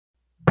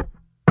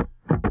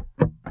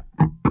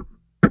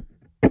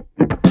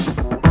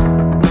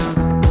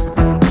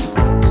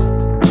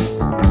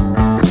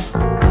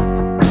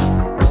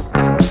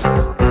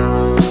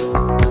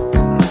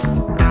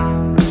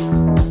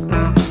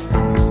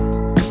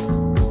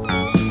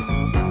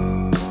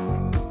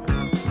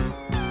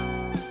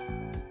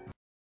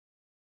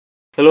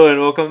Hello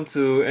and welcome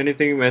to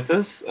Anything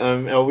Matters.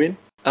 I'm Elwin,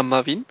 I'm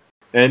Marvin.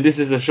 and this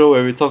is a show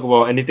where we talk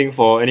about anything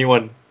for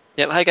anyone.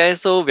 Yep, hi guys.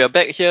 So we are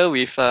back here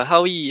with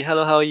Howie.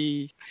 Hello,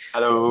 Howie.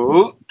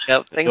 Hello.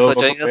 Yep, thanks Hello, for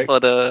welcome joining us back. for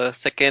the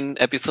second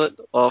episode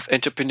of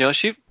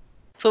entrepreneurship.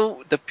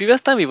 So the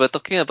previous time we were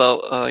talking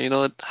about,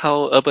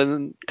 how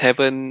Urban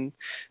Tavern,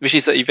 which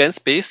is an event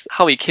space,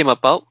 how it came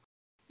about,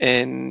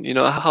 and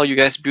how you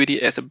guys build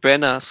it as a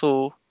brand.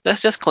 So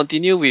let's just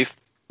continue with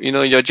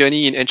your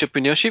journey in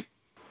entrepreneurship.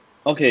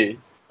 Okay.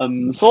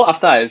 So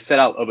after I set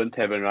up Urban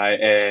Tavern, right,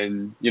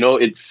 and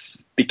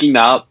it's picking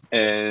up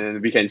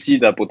and we can see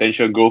the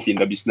potential growth in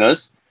the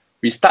business,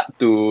 we start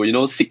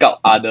to, seek out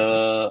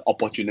other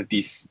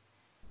opportunities.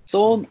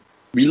 So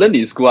we learned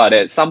in school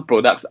that some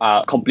products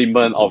are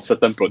complement of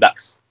certain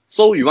products.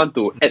 So we want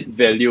to add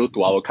value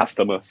to our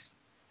customers.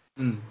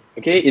 Mm.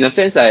 Okay, in a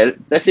sense that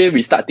let's say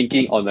we start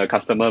thinking on a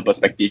customer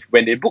perspective.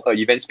 When they book an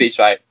event space,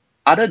 right,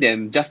 other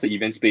than just the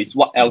event space,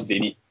 what else they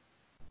need?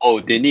 Oh,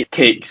 they need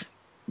cakes,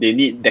 they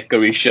need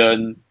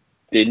decoration,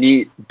 they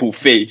need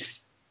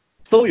buffets.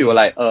 So we were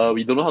like,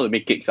 we don't know how to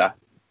make cakes,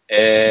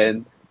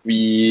 and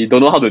we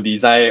don't know how to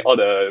design all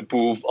the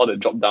booth, all the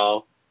drop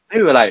down.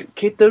 And we were like,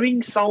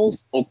 catering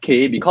sounds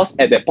okay because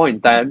at that point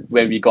in time,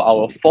 when we got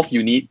our fourth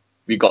unit,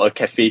 we got a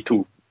cafe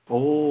too.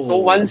 Oh. So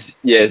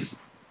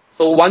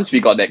once we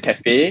got that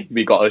cafe,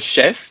 we got a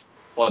chef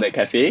for that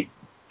cafe,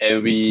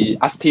 and we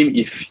asked him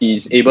if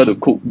he's able to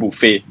cook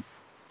buffet.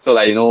 So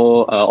like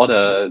all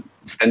the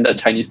standard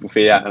Chinese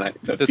buffet,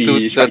 like the The fish,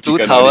 the fried two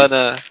chicken, all this.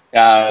 the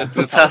Yeah,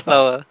 two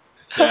style.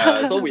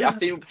 yeah. So we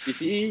asked him, is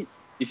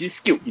he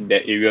skilled in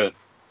that area?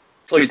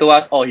 So he told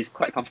us, oh, he's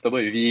quite comfortable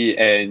with it,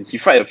 and he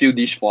fried a few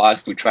dish for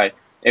us to try.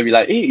 And we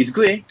like, hey, it's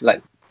good,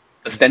 Like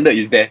the standard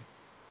is there.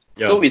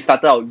 Yeah. So we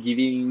started out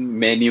giving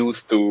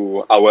menus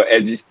to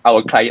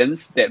our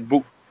clients that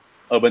book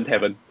Urban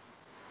Tavern.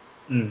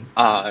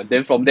 Mm.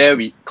 Then from there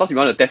cause we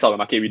want to test out the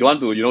market, we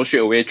don't want to, straight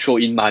away throw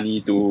in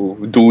money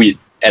to do it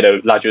at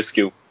a larger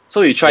scale. So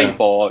we tried Yeah. it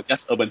for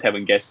just Urban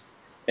Tavern guests.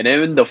 And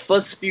then the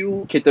first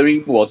few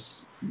catering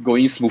was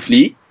going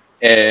smoothly,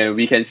 and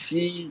we can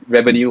see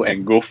revenue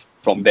and growth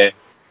from there.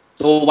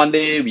 So one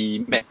day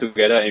we met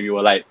together and we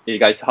were like, hey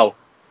guys, how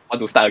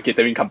want to start a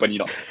catering company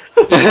now?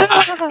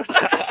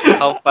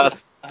 How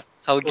fast?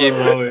 How game?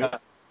 Wow.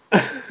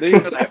 Then we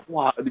were like,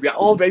 wow, we are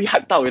all very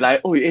hyped out. We're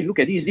like, oh, hey, look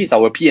at this. This is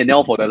our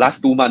P&L for the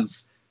last 2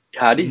 months.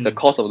 Yeah, this is the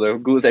cost of the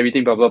goods,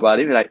 everything, blah, blah, blah.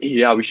 Then we're like, hey,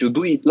 yeah, we should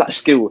do it large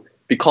scale.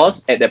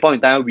 Because at that point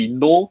in time, we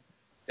know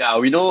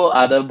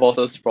other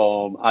bosses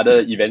from other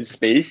event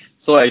space.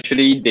 So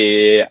actually,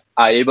 they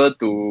are able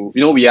to,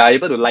 we are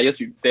able to liaise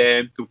with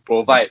them to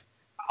provide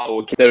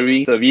our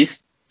catering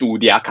service to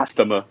their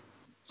customer.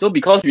 So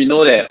because we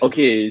know that,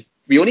 okay,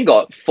 we only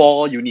got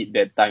 4 unit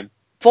that time.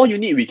 4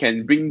 unit, we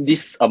can bring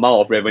this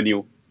amount of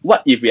revenue.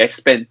 What if we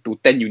expand to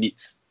 10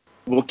 units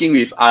working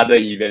with other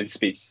event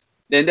space?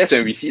 Then that's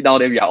when we sit down,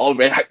 then we are all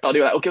very hyped out.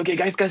 They're like, okay,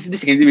 guys,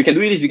 we can do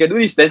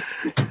this. Then,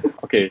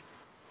 okay,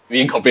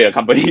 we incorporate a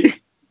company.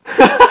 Just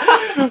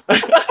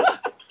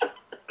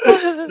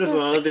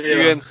another day.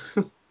 Experience.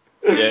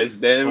 Yes,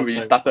 then Fun we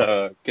time. started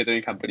a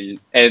catering company.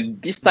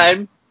 And this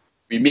time,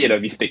 we made a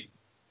mistake.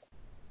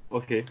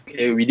 Okay.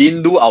 Okay, we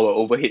didn't do our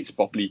overheads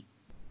properly.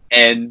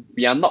 And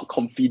we are not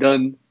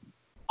confident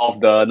of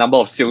the number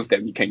of sales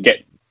that we can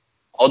get.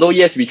 Although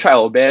yes, we try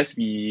our best,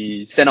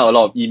 we send out a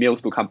lot of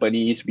emails to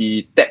companies,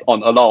 we tap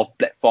on a lot of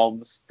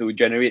platforms to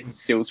generate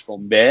sales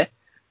from there.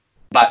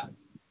 But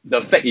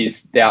the fact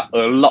is there are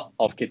a lot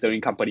of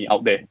catering company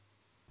out there,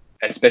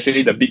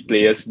 especially the big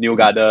players, New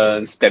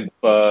Garden,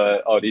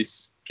 Stamford, all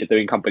these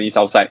catering companies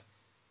outside,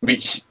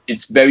 which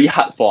it's very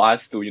hard for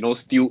us to,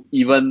 steal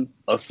even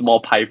a small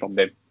pie from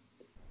them.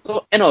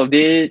 So end of the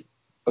day,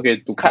 okay,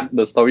 to cut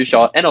the story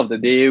short, end of the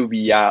day,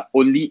 we are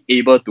only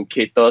able to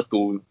cater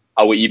to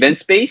our event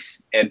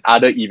space and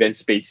other event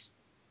space.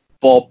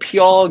 For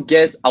pure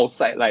guests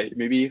outside, like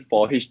maybe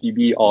for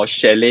HDB or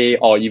chalet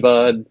or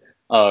even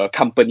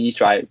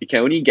companies, right, we can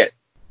only get,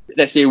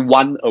 let's say,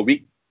 one a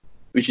week,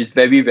 which is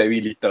very,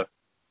 very little.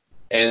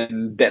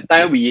 And that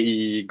time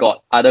we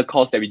got other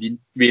costs that we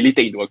didn't really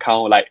take into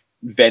account, like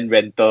van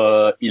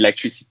rental,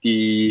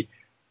 electricity,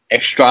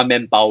 extra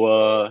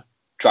manpower,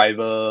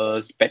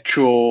 drivers,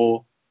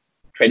 petrol,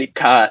 credit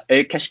card,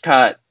 cash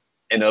card,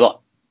 and a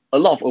lot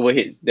of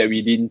overheads that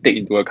we didn't take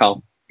into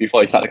account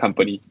before we start the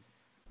company.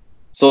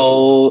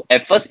 So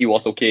at first it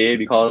was okay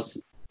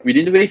because we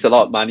didn't waste a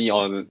lot of money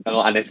on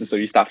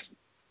unnecessary stuff.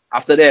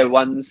 After that,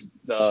 once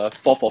the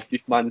fourth or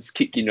fifth months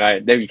kick in,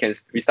 right, then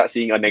we start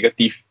seeing a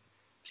negative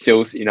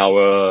sales in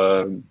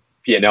our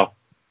P&L.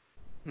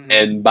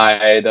 And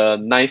by the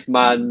ninth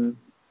month,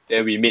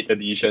 then we made the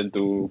decision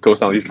to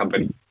close down this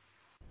company.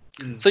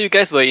 So you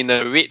guys were in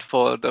the red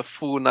for the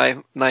full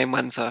nine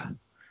months.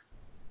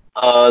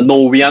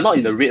 No, we are not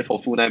in the red for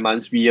full 9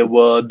 months. We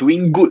were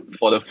doing good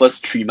for the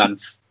first 3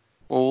 months.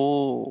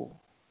 Oh.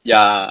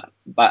 Yeah,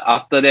 but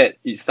after that,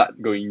 it started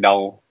going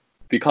down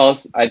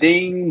because I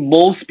think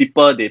most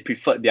people, they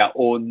prefer their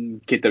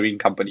own catering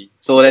company.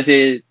 So let's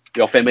say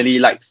your family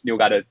likes New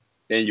Garden,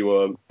 then you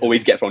will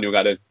always get from New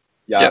Garden.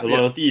 Yeah. The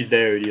loyalty is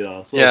there already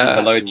lah. So Yeah. a bit hard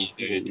The loyalty to- is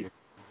there already.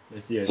 I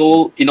see.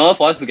 So in order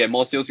for us to get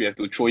more sales, we have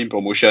to throw in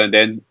promotion.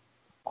 Then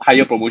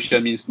higher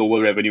promotion means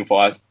lower revenue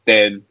for us.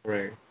 Then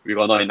right. we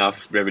got not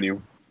enough revenue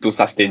to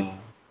sustain.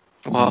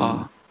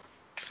 Wow.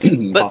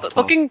 Tough, But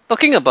tough.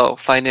 talking about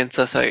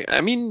finances, right?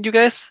 I mean, you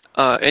guys,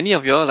 any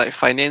of your like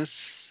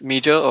finance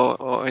major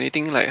or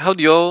anything, like how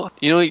do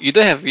you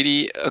don't have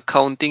really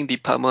accounting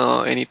department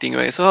or anything,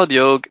 right? So how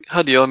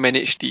do you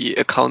manage the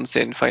accounts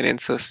and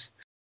finances?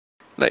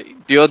 Like,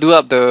 do you do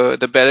up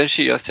the balance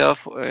sheet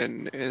yourself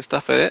and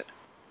stuff like that?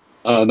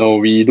 No,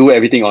 we do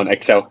everything on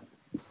Excel.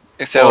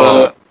 Excel.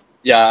 So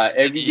yeah,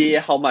 every Steady. day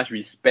how much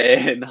we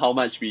spend, how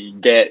much we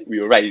get, we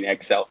will write in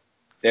Excel.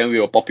 Then we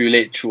will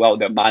populate throughout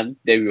the month.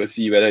 Then we will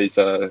see whether it's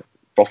a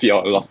profit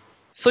or a loss.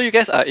 So you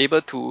guys are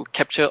able to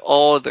capture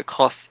all the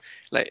costs,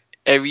 like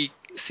every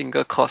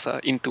single cost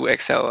into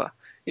Excel.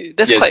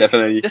 Yes,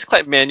 definitely. That's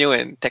quite manual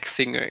and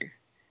taxing, right?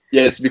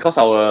 Yes, because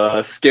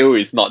our scale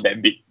is not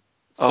that big.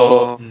 So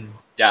Oh,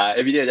 yeah,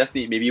 every day I just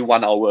need maybe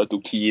 1 hour to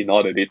key in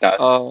all the data.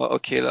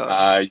 okay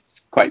lah.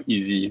 It's quite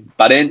easy.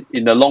 But then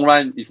in the long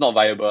run, it's not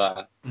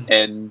viable.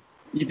 And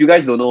if you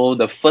guys don't know,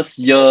 the first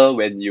year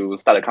when you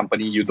start a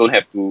company, you don't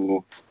have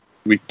to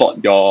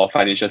report your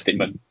financial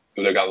statement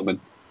to the government.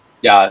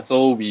 Yeah,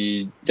 so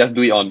we just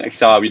do it on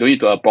Excel. We don't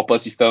need a proper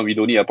system. We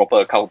don't need a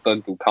proper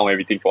accountant to count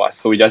everything for us.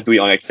 So we just do it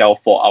on Excel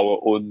for our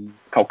own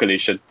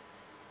calculation.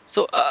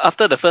 So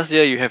after the first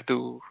year, you have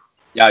to.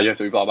 Yeah, you have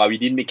to report, but we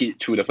didn't make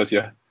it through the first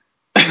year.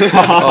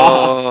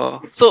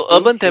 Oh, so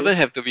Urban True. Tavern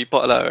have to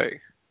report lah, right?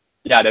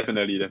 Yeah,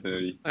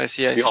 definitely. I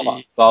see. We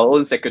have our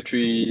own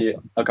secretary,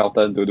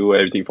 accountant to do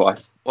everything for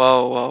us.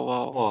 Wow.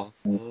 Wow,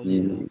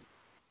 solid.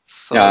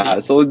 Solid. Yeah,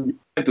 so you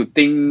have to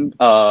think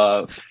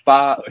far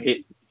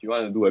ahead if you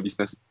want to do a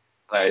business.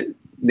 Like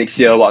next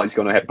year, what is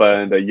going to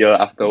happen? The year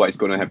after, what is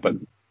going to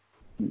happen?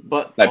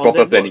 But Like on proper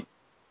that planning.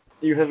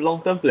 note, you have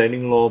long-term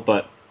planning law,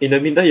 but in the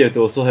meantime, you have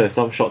to also have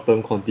some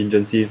short-term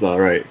contingencies, lah,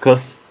 right?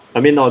 Because I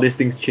mean, nowadays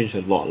things change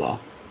a lot, lah.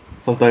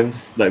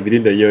 Sometimes, like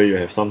within the year, you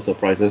have some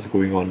surprises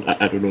going on.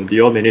 I don't know. Do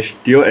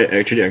you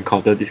actually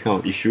encounter these kind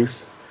of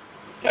issues?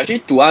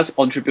 Actually, to us,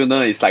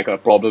 entrepreneur is like a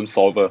problem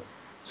solver.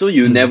 So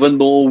you never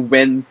know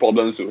when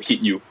problems will hit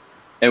you.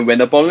 And when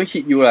the problem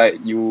hit you, right,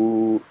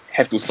 you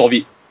have to solve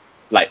it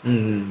like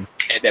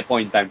at that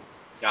point in time.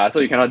 Yeah, so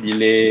you cannot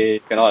delay,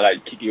 cannot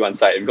like kick it one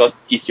side because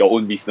it's your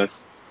own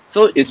business.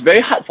 So it's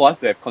very hard for us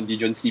to have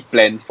contingency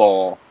plan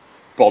for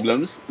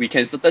problems. We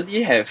can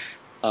certainly have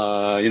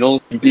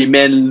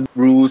implement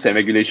rules and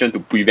regulation to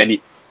prevent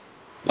it.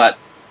 But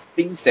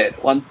things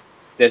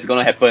that's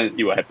gonna happen,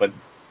 it will happen.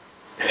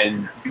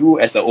 And you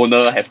as a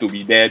owner have to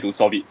be there to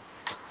solve it.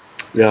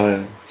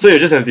 Yeah. So you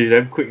just have to be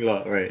damn quick,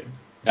 lah, right?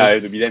 Yeah, you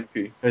have to be damn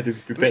quick. Have to be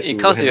I prepared mean, it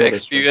to comes to your handle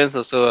the stress. experience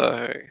also,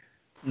 right?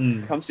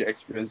 It comes to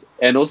experience.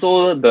 And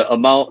also the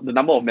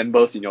number of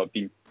members in your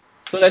team.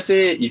 So let's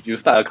say if you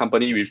start a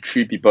company with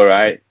 3 people,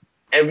 right?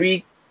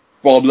 Every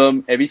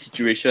problem, every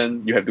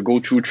situation, you have to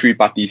go through 3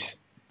 parties.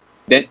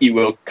 Then it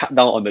will cut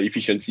down on the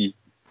efficiency.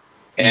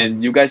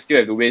 And you guys still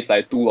have to waste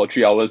like 2 or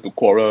 3 hours to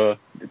quarrel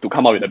to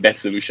come up with the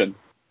best solution.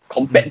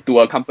 Compared to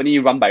a company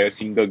run by a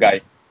single guy,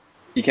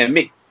 he can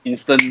make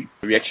instant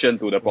reaction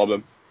to the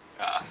problem.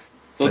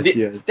 So I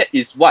see. that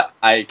is what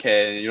I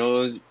can,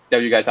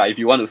 tell you guys. If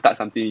you want to start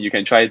something, you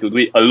can try to do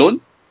it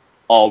alone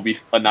or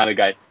with another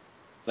guy,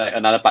 like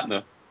another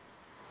partner.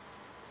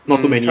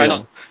 Not too many. Try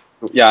not.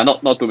 Yeah,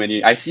 not too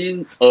many. I've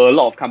seen a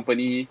lot of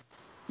company,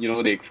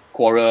 they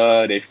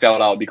quarrel, they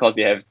fell out because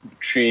they have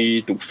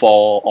 3 to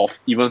 4 or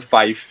even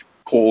 5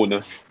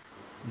 co-owners,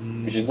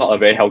 which is not a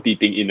very healthy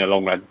thing in the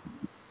long run.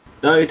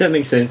 No, that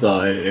makes sense.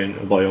 And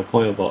about your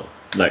point about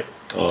like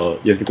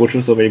you have to go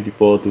through so many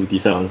people to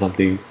decide on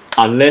something,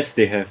 unless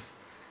they have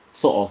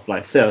sort of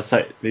like set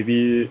aside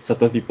maybe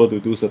certain people to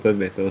do certain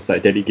matters,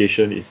 like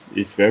delegation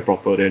is very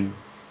proper, then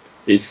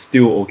it's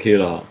still okay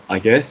lah, I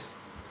guess.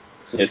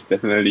 Yes,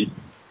 definitely.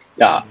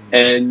 Yeah,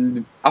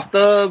 and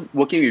after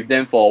working with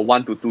them for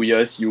 1 to 2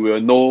 years, you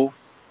will know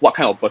what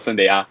kind of person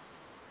they are.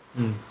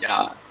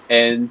 Yeah,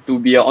 and to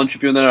be an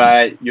entrepreneur,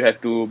 right, you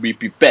have to be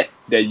prepared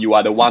that you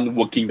are the one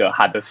working the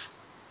hardest.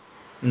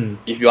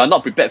 If you are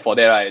not prepared for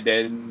that, right,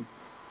 then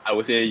I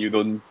would say you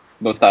don't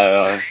start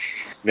a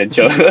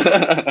venture.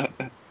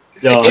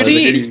 Yeah,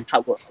 Actually,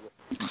 hard work.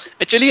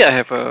 Actually, I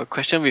have a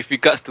question with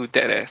regards to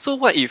that. So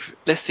what if,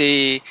 let's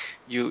say,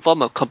 you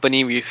form a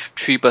company with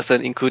 3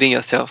 person, including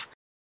yourself,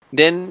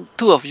 then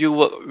 2 of you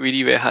work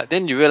really very hard.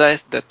 Then you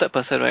realize the third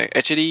person, right,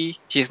 actually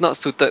he's not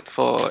suited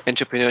for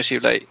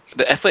entrepreneurship. Like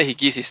the effort he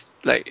gives is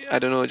like, I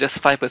don't know,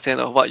 just 5%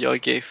 of what you all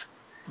gave.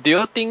 Do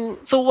you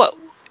think so? What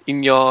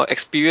in your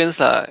experience,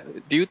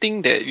 do you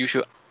think that you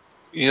should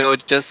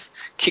just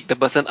kick the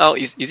person out?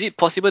 Is it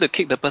possible to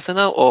kick the person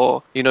out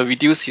or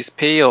reduce his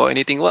pay or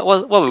anything? What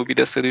will be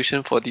the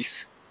solution for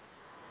this?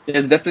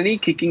 Yes, definitely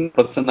kicking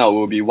the person out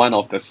will be one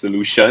of the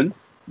solution.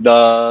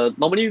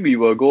 Normally we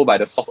will go by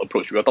the soft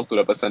approach. We will talk to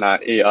the person,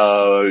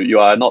 you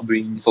are not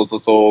doing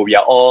so. We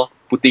are all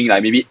putting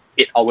like maybe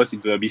 8 hours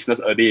into the business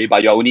a day,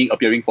 but you are only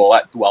appearing for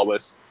 2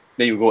 hours.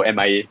 Then you go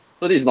MIA.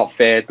 So this is not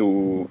fair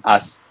to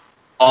us.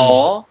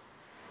 Or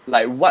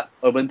like what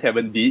Urban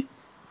Tavern did,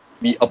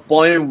 we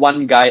appoint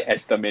one guy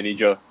as the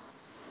manager.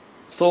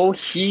 So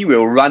he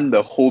will run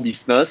the whole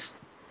business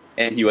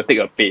and he will take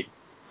a pay.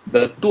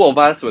 The two of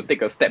us will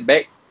take a step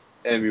back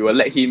and we will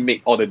let him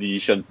make all the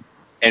decision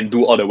and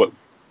do all the work.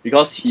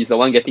 Because he's the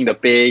one getting the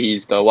pay,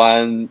 he's the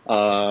one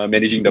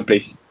managing the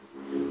place.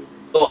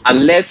 So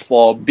unless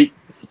for big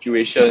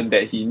situation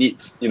that he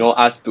needs,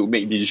 us to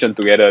make decision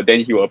together, then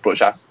he will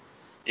approach us.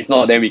 If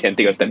not, then we can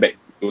take a step back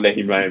to let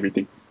him run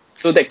everything.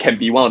 So that can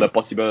be one of the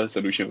possible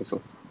solutions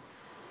also.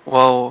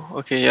 Wow.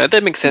 Okay. Yeah,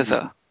 that makes sense.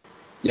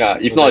 Yeah,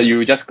 if not,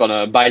 you just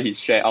gonna buy his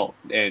share out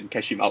and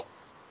cash him out.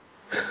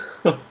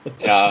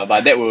 Yeah,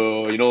 but that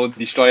will,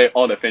 destroy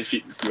all the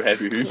friendships you have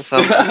with him.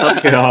 Some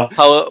Yeah.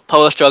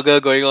 power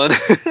struggle going on.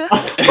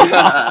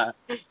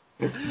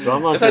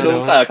 Drama. That's why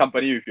don't start a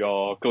company with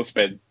your close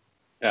friend.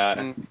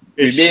 Yeah,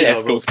 remain shit as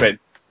lah, bro. close friend.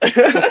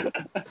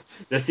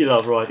 That's it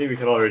lah, bro. I think we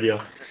cannot already.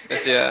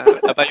 Yes, yeah.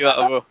 I buy you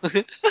out, bro.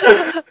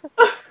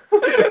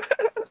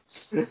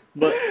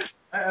 But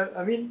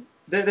I mean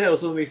that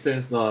also makes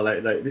sense now.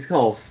 Like this kind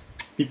of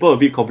people a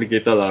bit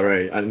complicated lah,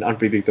 right? And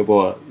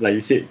unpredictable. Like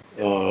you said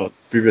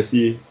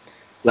previously,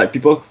 like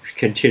people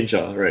can change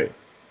right?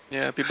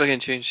 Yeah, people can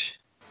change.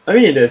 I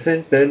mean in that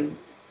sense then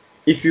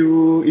if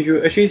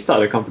you actually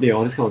start a company and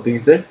all these kind of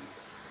things then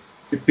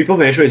people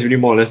management is really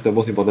more or less the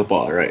most important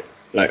part, right?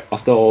 Like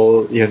after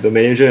all you have the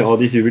manager and all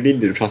this, you really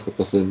need to trust the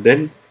person.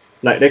 Then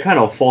like that kind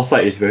of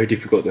foresight is very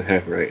difficult to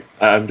have, right?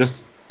 I'm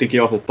just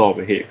thinking off the top of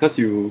my head because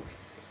you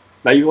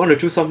want to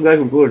choose some guy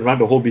who go and run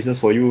the whole business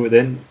for you,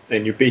 then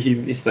and you pay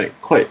him, it's like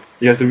quite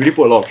you have to really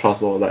put a lot of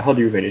trust or like how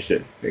do you manage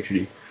that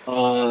actually?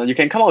 You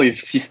can come up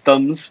with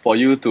systems for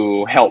you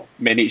to help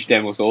manage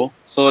them also.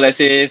 So let's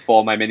say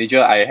for my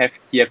manager,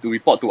 he have to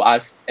report to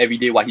us every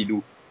day what he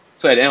do.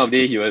 So at the end of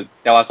the day, he will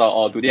tell us,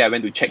 oh, today I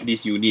went to check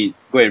this unit,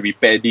 go and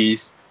repair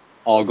this,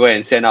 or go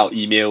and send out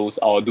emails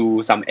or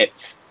do some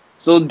ads.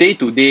 So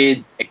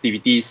day-to-day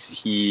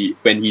activities,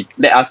 when he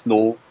let us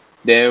know,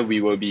 then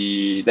we will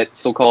be that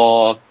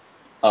so-called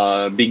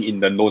being in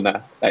the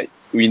know, like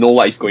we know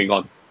what is going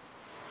on.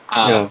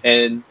 Yeah.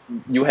 And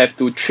you have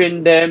to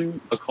train them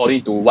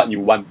according to what you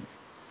want.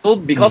 So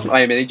because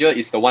my manager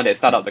is the one that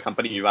started up the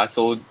company with us,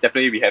 so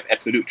definitely we have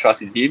absolute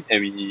trust in him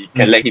and we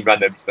can let him run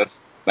the business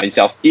by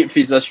himself. If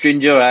he's a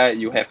stranger, right,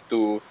 you have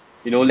to,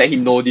 let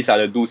him know these are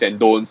the do's and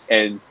don'ts.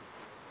 And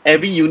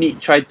every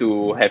unit try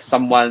to have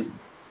someone,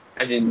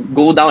 as in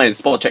go down and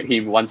spot check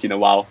him once in a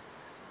while.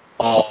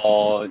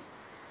 Or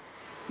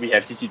we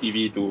have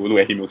CCTV to look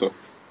at him also.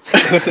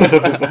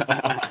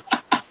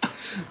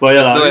 But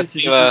yeah, No I mean,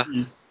 escape, CCTV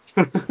is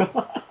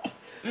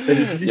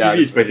CCTV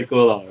is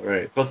practical lah,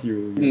 right? Because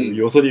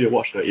you also need to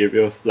watch the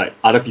area of like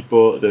other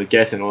people, the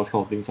guests and all those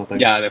kind of things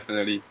sometimes. Yeah,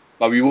 definitely.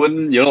 But we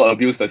won't,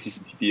 abuse the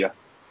CCTV. Yeah.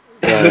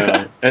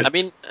 And, I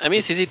mean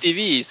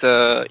CCTV is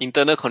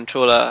internal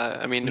control lah.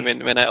 I mean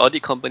when I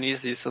audit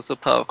companies, it's also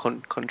part of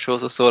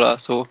controls also lah.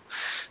 So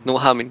no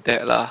harm in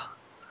that lah.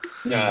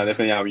 Yeah,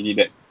 definitely. Yeah, we need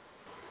that.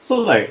 so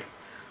like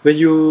when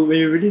you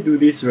really do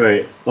this,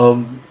 right?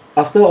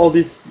 After all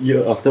these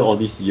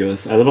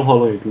years, I don't know how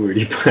long you do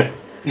already, but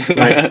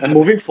like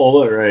moving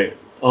forward, right?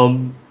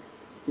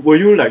 Will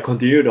you like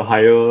continue to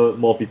hire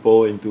more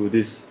people into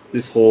this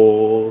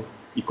whole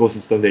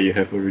ecosystem that you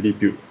have already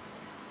built?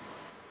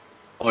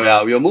 Oh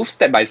yeah, we'll move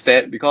step by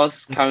step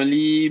because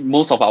currently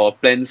most of our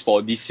plans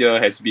for this year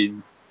has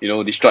been,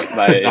 destroyed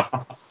by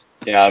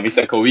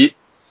Mr. COVID.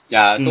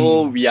 Yeah,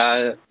 so we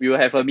will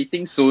have a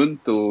meeting soon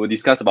to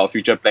discuss about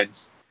future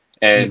plans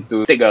and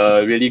to take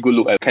a really good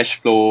look at cash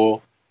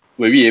flow.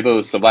 Will we be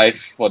able to survive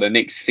for the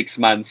next 6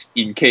 months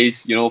in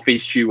case,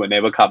 phase 3 will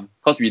never come?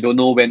 Because we don't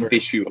know when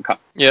phase 3 will come.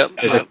 Yep.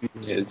 Exactly.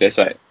 Yes, that's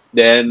right.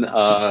 Then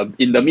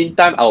in the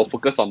meantime, I'll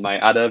focus on my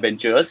other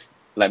ventures,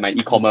 like my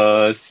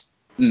e-commerce,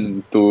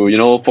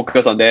 to,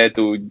 focus on there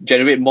to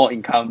generate more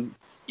income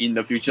in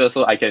the future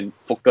so I can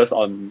focus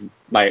on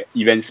my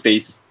event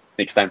space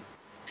next time.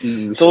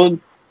 So,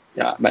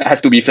 yeah, I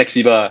have to be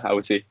flexible, I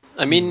would say.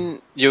 I mean,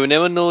 you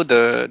never know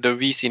the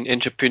risk in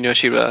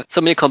entrepreneurship lah.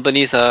 So many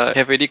companies have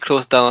already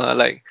closed down,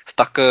 like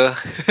Stucker.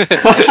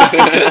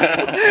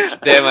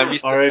 Damn, I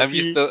miss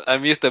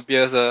the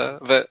beers.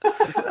 But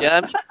yeah,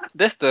 I mean,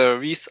 that's the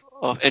risk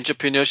of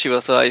entrepreneurship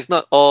also. It's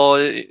not all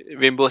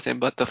rainbows and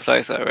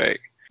butterflies, right?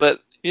 But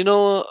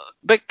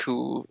back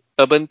to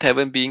Urban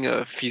Tavern being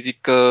a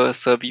physical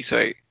service,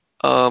 right?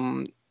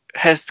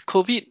 Has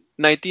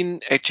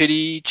COVID-19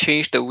 actually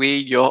changed the way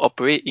you all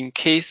operate in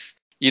case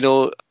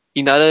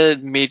another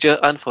major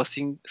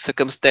unforeseen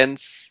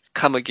circumstance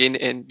come again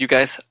and you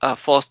guys are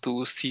forced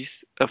to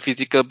cease a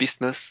physical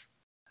business?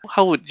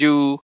 How would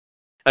you?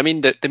 I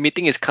mean, the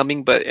meeting is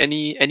coming, but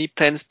any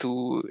plans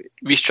to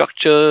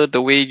restructure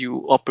the way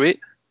you operate?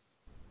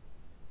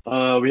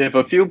 We have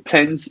a few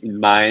plans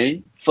in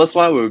mind. First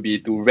one will be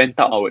to rent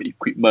out our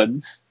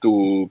equipment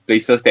to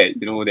places that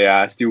they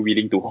are still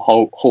willing to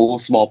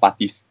hold small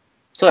parties.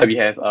 So like we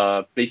have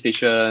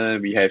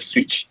PlayStation, we have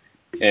Switch,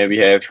 and we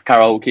have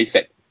karaoke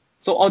set.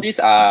 So all these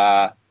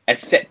are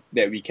asset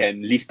that we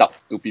can list out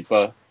to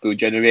people to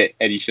generate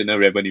additional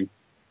revenue.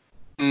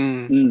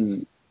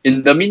 In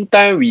the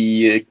meantime,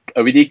 we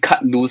already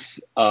cut loose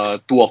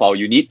 2 of our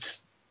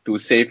units to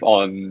save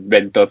on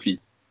rental fee.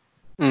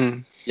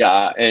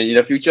 Yeah, and in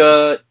the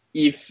future,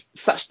 if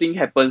such thing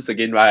happens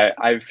again, right,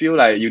 I feel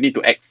like you need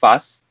to act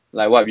fast,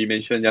 like what we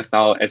mentioned just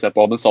now as a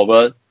problem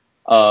solver.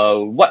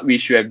 What we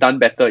should have done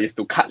better is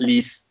to cut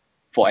lease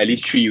for at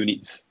least 3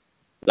 units,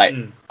 like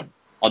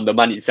on the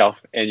month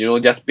itself,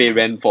 and just pay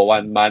rent for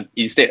 1 month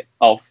instead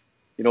of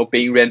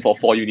paying rent for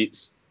 4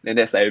 units. And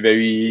that's like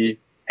very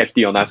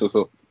hefty on us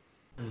also.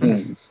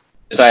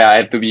 That's why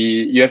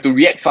you have to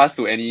react fast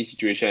to any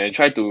situation and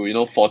try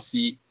to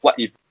foresee what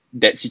if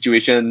that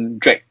situation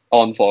dragged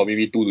on for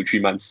maybe 2 to 3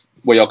 months.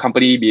 Will your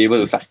company be able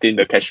to sustain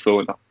the cash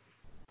flow now?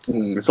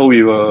 So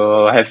we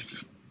will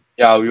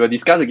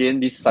discuss again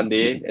this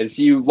Sunday and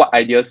see what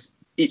ideas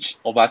each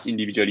of us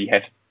individually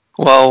have.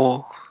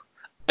 Wow.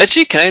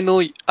 Actually, can I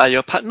know, are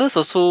your partners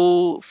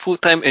also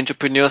full-time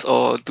entrepreneurs,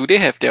 or do they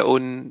have their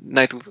own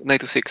 9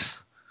 to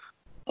 6?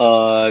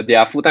 They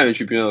are full-time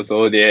entrepreneurs,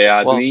 so they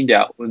are doing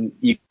their own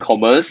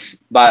e-commerce.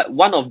 But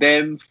one of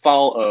them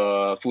found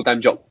a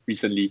full-time job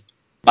recently.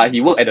 But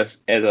he worked at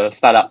a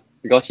startup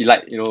because he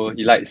like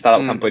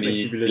startup company.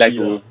 He like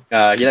to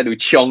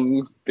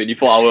chiong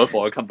 24 hours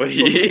for a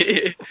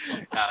company.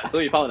 So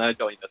he found another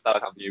job in the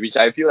startup company, which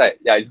I feel like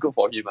it's good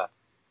for him.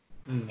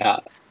 Yeah.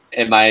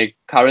 And my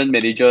current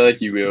manager,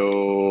 he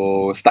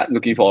will start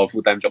looking for a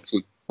full-time job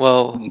soon.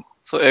 Wow.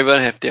 So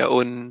everyone have their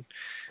own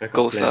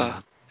goals.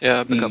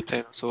 Backup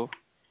plan also.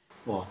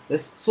 Wow,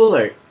 that's so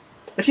like,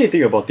 actually you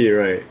think about it,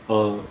 right?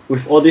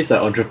 With all this like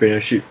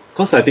entrepreneurship,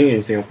 cause I think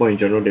in Singapore in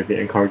general they've been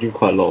encouraging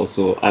quite a lot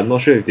also. I'm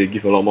not sure if they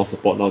give a lot more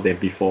support now than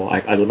before.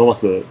 I don't know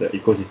what's the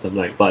ecosystem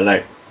like, but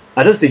like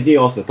I'm just thinking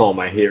off the top of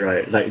my head,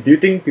 right? Like, do you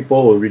think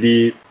people will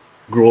really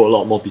grow a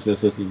lot more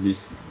businesses in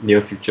this near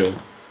future?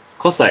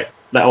 Cause like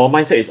our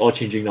mindset is all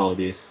changing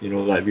nowadays.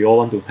 Like we all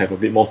want to have a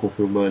bit more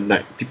fulfillment.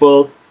 Like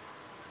people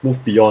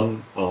move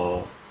beyond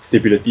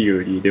stability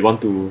already. They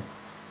want to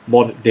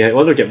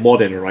get more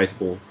than a rice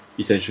bowl,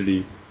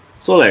 essentially.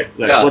 So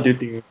what do you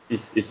think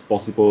is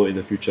possible in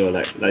the future?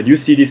 Like do you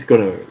see this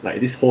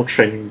this whole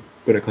trend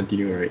gonna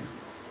continue, right?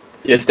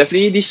 Yes,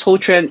 definitely this whole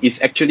trend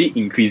is actually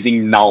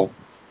increasing now.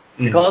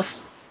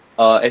 Because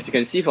as you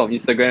can see from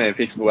Instagram and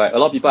Facebook, right, a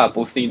lot of people are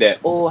posting that,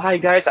 oh hi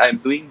guys, I'm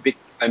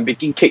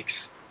baking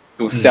cakes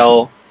to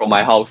sell from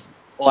my house.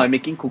 Oh, I'm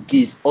making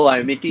cookies. Oh,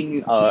 I'm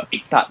making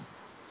egg tart.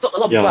 So a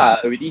lot of people are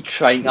already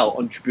trying out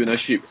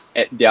entrepreneurship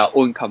at their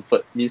own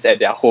comfort. Means at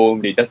their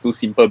home, they just do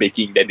simple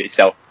baking, then they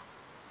sell.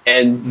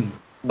 And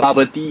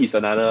bubble tea is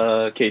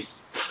another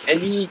case.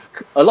 A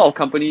lot of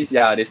companies,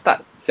 they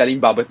start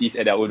selling bubble teas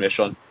at their own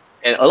restaurant.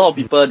 And a lot of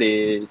people,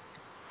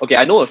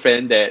 I know a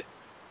friend that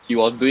he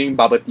was doing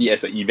bubble tea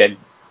as an event.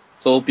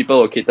 So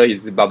people will cater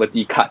his bubble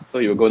tea card. So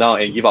he will go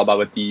down and give out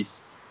bubble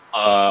teas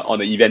on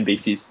an event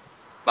basis.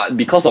 But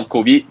because of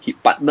COVID, he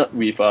partnered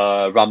with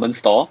a ramen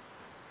store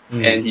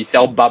and he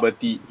sell bubble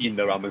tea in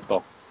the ramen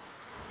store.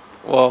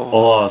 Wow.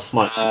 Oh,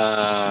 smart.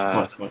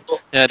 Smart. So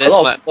that's a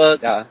lot smart. of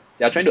people,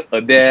 they are trying to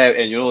adapt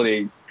and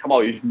they come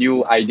out with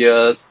new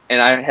ideas.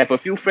 And I have a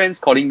few friends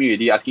calling me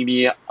already, asking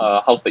me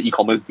how's the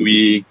e-commerce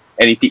doing,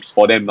 any tips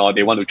for them or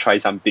they want to try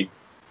something.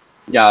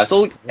 Yeah,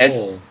 so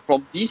as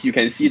from this you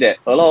can see that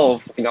a lot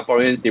of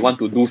Singaporeans, they want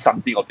to do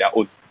something of their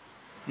own.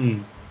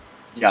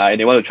 Yeah, and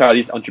they want to try out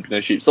this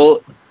entrepreneurship.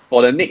 So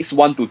for the next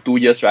 1 to 2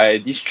 years,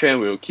 right, this trend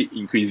will keep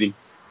increasing.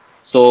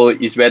 So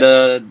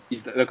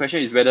the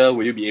question is whether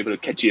will you be able to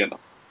catch it or not?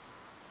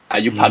 Are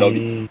you part of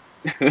it?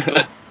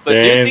 But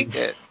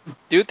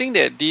do you think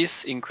that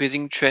this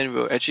increasing trend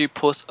will actually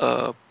pose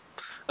a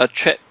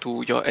threat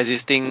to your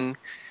existing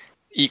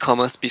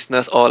e-commerce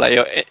business or like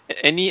your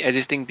any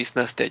existing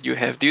business that you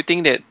have? Do you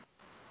think that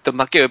the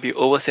market will be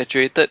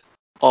oversaturated,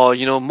 or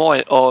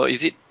more, or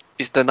is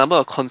the number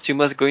of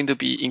consumers going to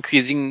be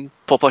increasing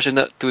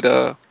proportionate to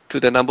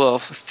the number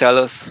of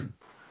sellers?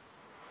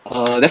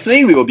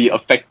 Definitely we will be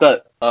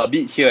affected a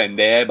bit here and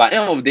there, but at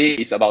the end of the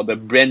day, it's about the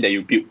brand that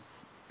you build.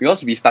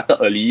 Because we started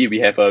early, we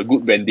have a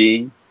good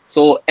branding.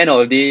 So end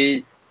of the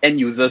day, end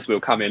users will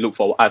come and look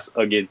for us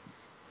again.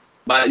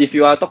 But if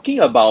you are talking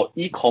about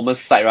e-commerce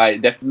side,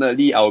 right,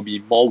 definitely I will be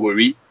more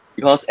worried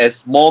because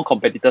as more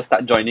competitors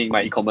start joining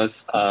my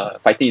e-commerce,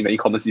 fighting in the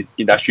e-commerce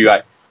industry,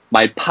 right,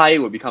 my pie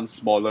will become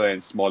smaller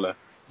and smaller.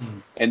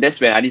 And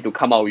that's when I need to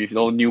come out with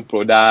new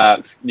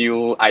products,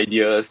 new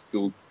ideas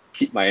to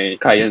keep my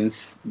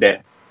clients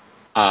there.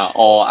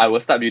 Or I will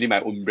start building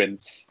my own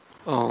brands.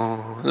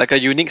 Oh, like a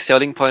unique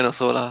selling point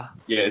also lah.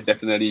 Yes,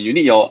 definitely. You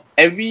need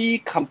every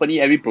company,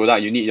 every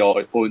product, you need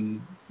your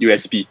own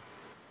USP.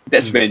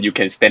 That's when you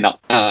can stand out.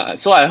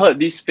 So I heard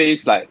this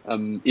phase like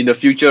in the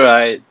future,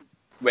 right,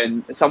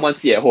 when someone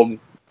sit at home,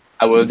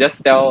 I will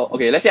just tell,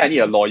 okay, let's say I need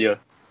a lawyer.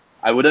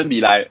 I wouldn't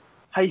be like,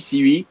 hi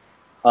Siri,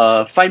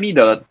 find me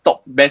the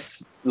top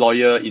best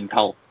lawyer in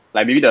town.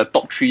 Like maybe the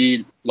top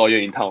 3 lawyer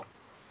in town.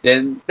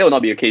 Then that will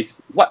not be the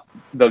case. What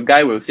the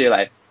guy will say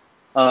like,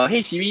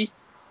 hey Siri,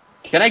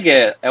 can I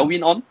get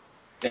Alvin on?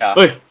 Yeah.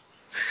 Hey.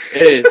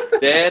 Hey,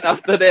 then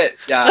after that,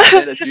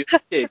 then the junior,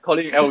 hey,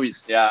 calling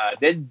Elvis,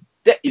 then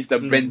that is the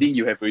branding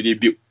you have already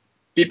built.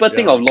 People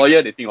think Yeah. of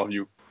lawyer, they think of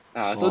you.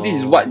 So this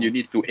is what Oh. you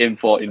need to aim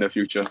for in the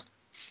future.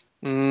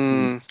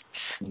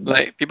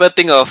 Like people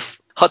think of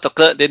hot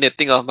chocolate, then they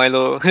think of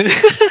Milo.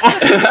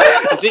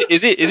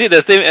 Is it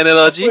the same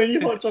analogy? When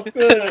you hot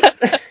chocolate.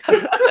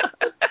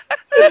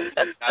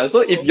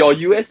 So if your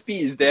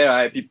USP is there,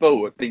 right, people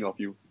will think of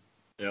you.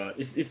 Yeah,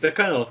 it's the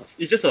kind of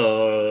it's just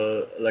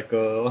like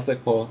a what's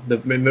that called, the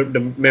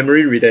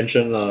memory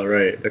retention lah,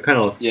 right? The kind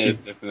of Yes,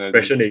 definitely.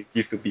 impression they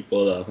give to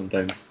people lah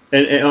sometimes.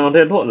 And on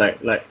that note,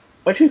 like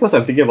actually, because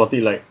I'm thinking about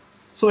it, like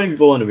so many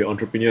people want to be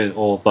entrepreneur and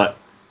all, but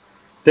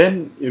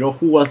then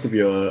who wants to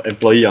be a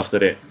employee after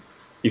that?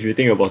 If you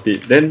think about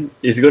it, then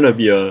it's gonna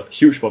be a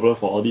huge problem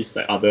for all these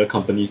like other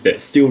companies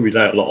that still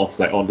rely a lot of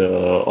like on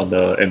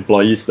the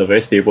employees, the very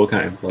stable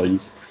kind of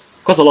employees,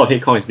 because a lot of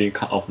headcount is being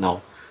cut off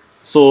now.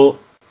 So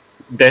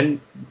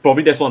then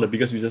probably that's one of the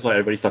biggest reasons why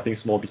everybody's starting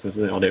small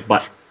businesses and all that.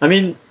 But I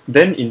mean,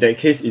 then in that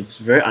case, it's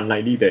very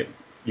unlikely that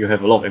you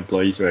have a lot of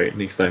employees, right?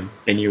 Next time,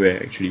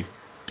 anywhere actually.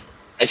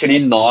 Actually,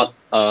 not.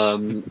 A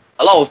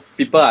lot of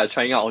people are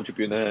trying out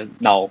entrepreneur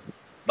now,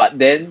 but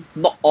then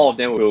not all of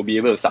them will be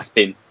able to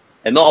sustain,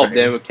 and not all of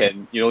them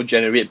can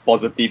generate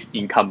positive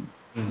income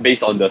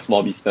based on the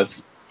small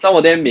business. Some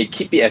of them may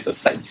keep it as a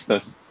side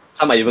business.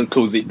 Some might even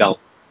close it down.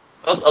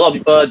 Because a lot of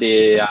people,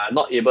 they are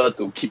not able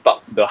to keep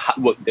up the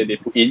hard work that they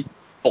put in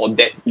for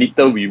that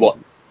little reward.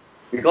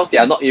 Because they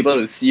are not able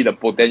to see the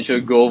potential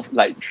growth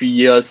like 3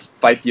 years,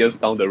 5 years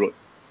down the road.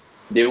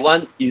 They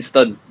want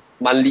instant,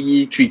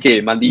 monthly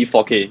 3K, monthly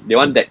 4K. They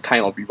want that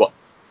kind of reward.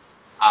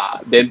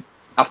 Then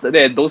after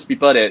that, those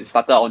people that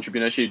started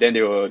entrepreneurship, then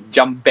they will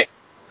jump back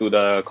to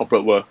the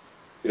corporate world,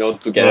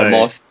 to get a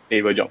more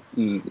stable job.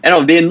 End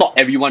of the day, not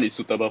everyone is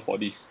suitable for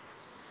this.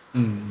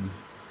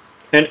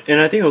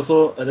 And I think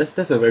also that's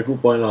a very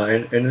good point lah.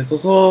 And it's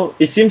also,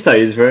 it seems like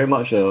it's very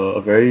much a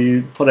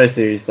very, how do I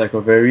say, it's like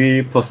a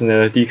very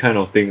personality kind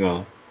of thing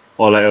or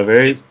like a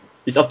very,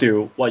 it's up to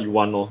you what you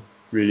want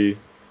really,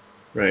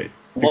 right?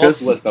 More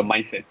towards the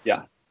mindset,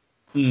 yeah.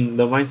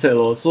 The mindset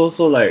lor.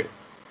 So like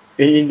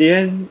in the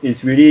end,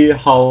 it's really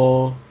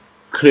how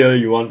clear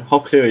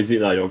is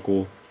it like your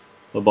goal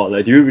about,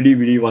 like, do you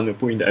really want to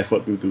put in the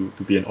effort to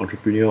be an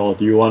entrepreneur, or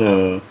do you want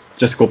to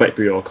just go back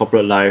to your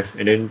corporate life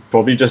and then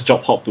probably just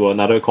job hop to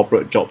another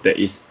corporate job that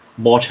is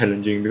more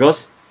challenging,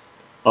 because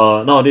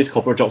nowadays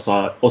corporate jobs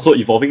are also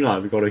evolving lah.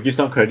 We got to give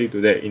some credit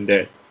to that, in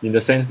the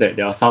sense that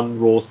there are some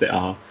roles there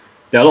are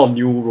a lot of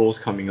new roles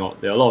coming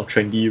out. There are a lot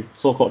of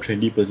so-called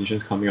trendy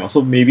positions coming out.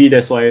 So maybe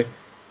that's why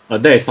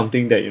that is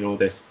something that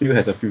that still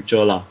has a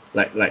future lah.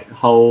 Like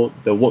how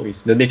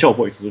the nature of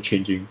work is also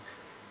changing.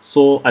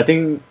 So I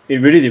think it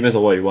really depends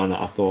on what you want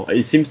after all.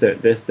 It seems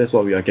that that's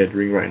what we are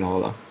gathering right now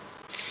lah.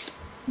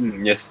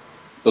 Yes,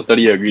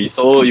 totally agree.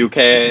 So you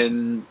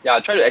can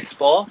try to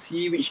explore,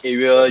 see which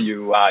area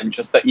you are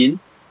interested in,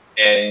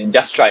 and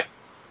just try.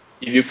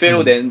 If you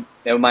fail, then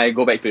never mind,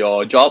 go back to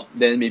your job.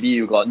 Then maybe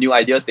you got new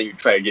ideas, then you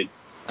try again.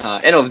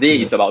 End of the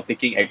day, it's about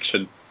taking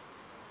action.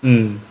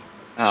 And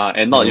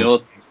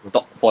not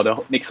talk for the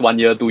next 1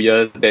 year, 2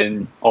 years,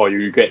 then you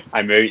regret,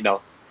 I'm married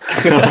now.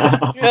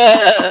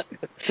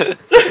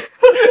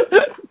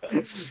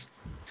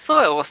 So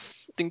I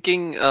was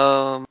thinking,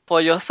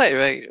 for your side,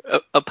 right?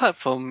 Apart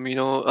from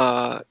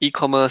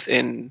e-commerce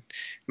and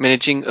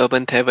managing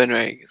Urban Tavern,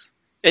 right?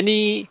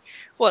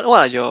 What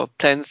are your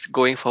plans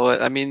going forward?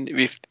 I mean,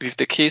 with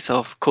the case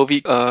of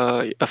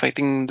COVID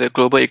affecting the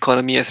global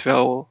economy as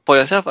well. For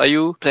yourself, are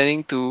you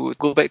planning to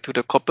go back to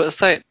the corporate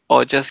side,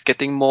 or just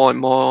getting more and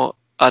more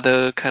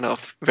other kind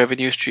of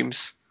revenue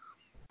streams?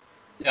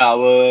 I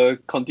will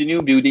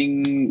continue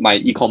building my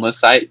e-commerce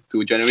site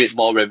to generate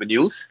more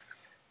revenues.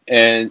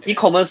 And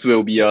e-commerce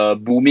will be a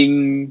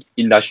booming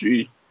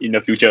industry in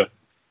the future.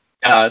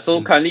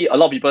 So currently, a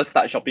lot of people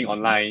start shopping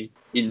online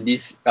in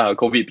this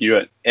COVID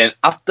period. And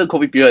after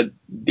COVID period,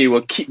 they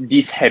will keep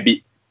this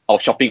habit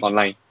of shopping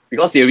online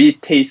because they really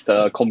taste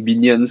the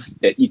convenience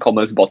that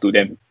e-commerce brought to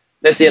them.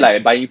 Let's say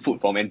like buying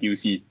food from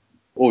NTUC.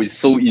 Oh, it's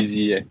so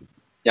easy.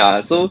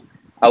 So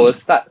I will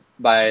start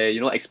by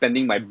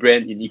expanding my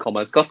brand in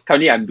e-commerce, because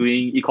currently I'm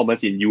doing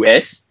e-commerce in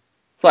US.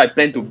 So I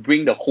plan to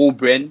bring the whole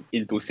brand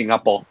into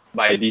Singapore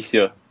by this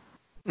year.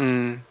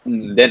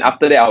 Then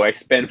after that, I will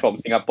expand from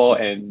Singapore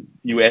and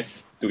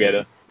US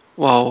together.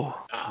 Wow.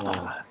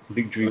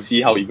 Big dreams. We'll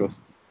see how it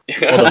goes.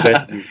 All the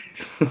best.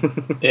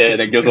 Yeah,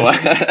 thank you so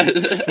much.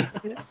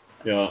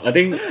 Yeah, I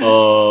think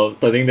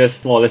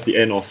that's more or less the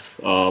end of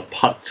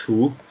part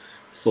 2.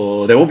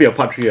 So there won't be a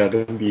part 3.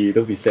 Don't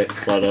be sad.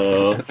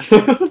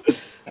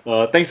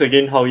 But thanks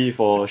again, Howie,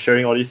 for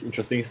sharing all this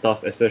interesting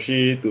stuff,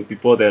 especially to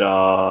people that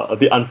are a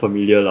bit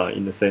unfamiliar lah,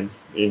 in a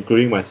sense,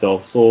 including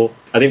myself. So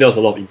I think there was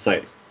a lot of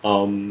insights.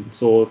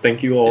 So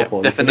thank you all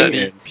for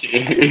definitely.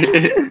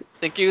 listening.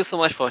 Thank you so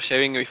much for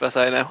sharing with us,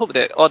 and I hope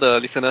that all the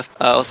listeners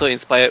are also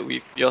inspired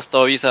with your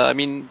stories. I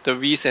mean, the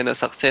risk and the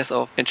success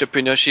of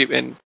entrepreneurship,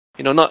 and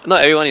not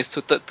everyone is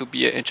suited to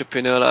be an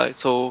entrepreneur,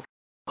 so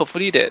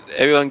hopefully that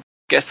everyone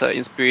gets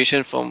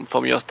inspiration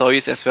from your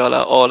stories as well,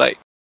 lah, or like,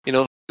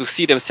 to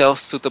see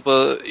themselves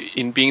suitable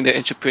in being the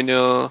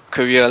entrepreneur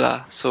career,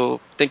 lah.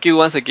 So thank you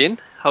once again,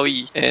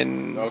 Howie,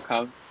 and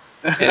Welcome.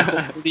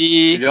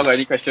 hopefully, If you have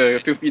any question,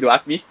 feel free to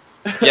ask me.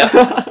 yeah,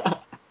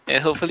 and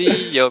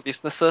hopefully your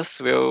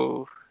businesses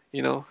will,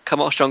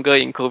 come out stronger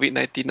in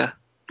COVID-19, lah.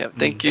 Yeah,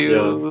 thank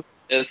you.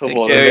 Yes, Thank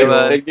hope all you the very best.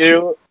 much. Thank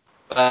you.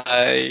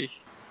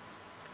 Bye.